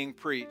was being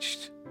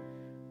preached.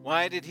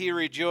 Why did he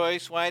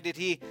rejoice? Why did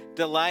he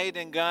delight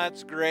in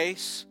God's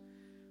grace?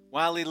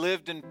 While he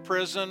lived in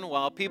prison,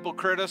 while people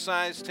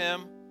criticized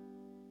him,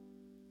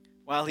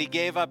 while he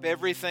gave up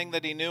everything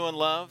that he knew and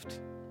loved?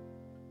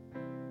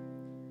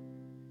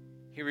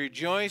 He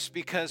rejoiced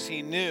because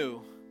he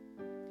knew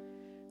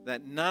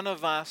that none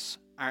of us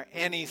are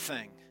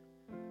anything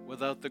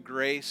without the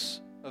grace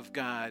of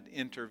God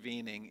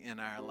intervening in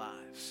our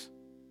lives.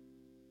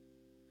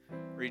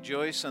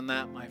 Rejoice in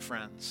that, my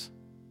friends.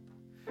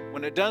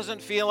 When it doesn't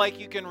feel like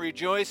you can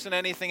rejoice in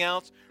anything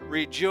else,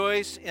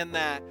 rejoice in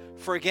that.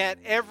 Forget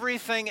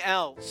everything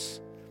else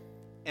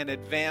and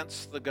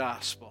advance the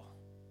gospel.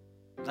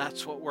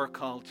 That's what we're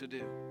called to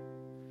do.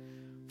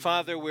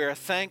 Father, we are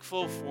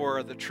thankful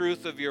for the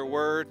truth of your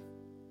word.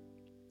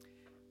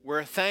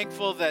 We're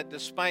thankful that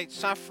despite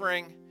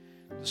suffering,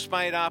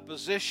 despite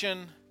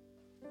opposition,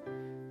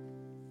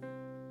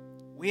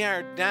 we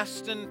are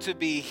destined to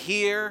be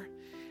here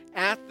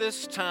at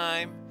this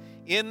time,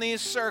 in these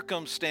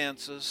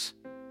circumstances,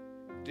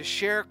 to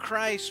share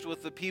Christ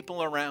with the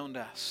people around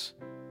us.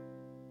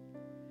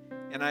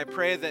 And I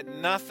pray that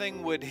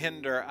nothing would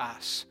hinder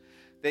us,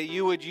 that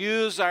you would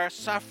use our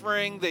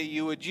suffering, that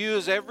you would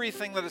use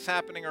everything that is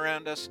happening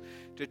around us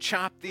to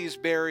chop these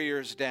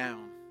barriers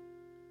down,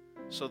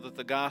 so that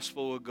the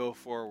gospel would go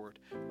forward.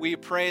 We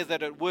pray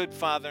that it would,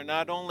 Father,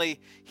 not only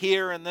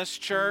here in this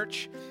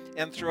church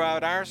and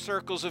throughout our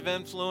circles of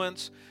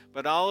influence,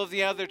 but all of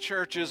the other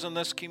churches in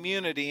this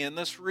community, in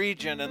this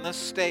region, in this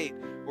state,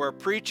 who are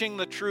preaching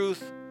the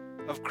truth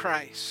of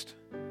Christ.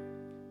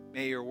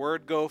 May your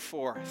word go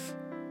forth.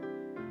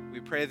 We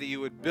pray that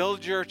you would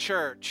build your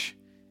church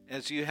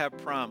as you have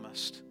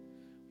promised.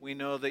 We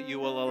know that you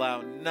will allow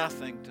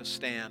nothing to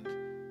stand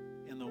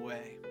in the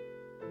way.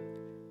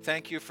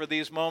 Thank you for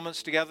these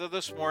moments together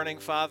this morning,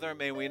 Father.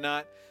 May we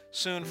not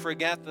soon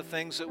forget the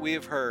things that we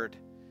have heard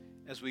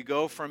as we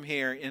go from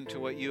here into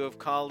what you have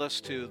called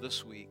us to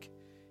this week.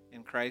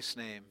 In Christ's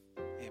name,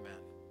 amen.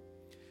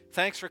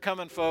 Thanks for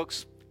coming,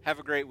 folks. Have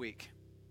a great week.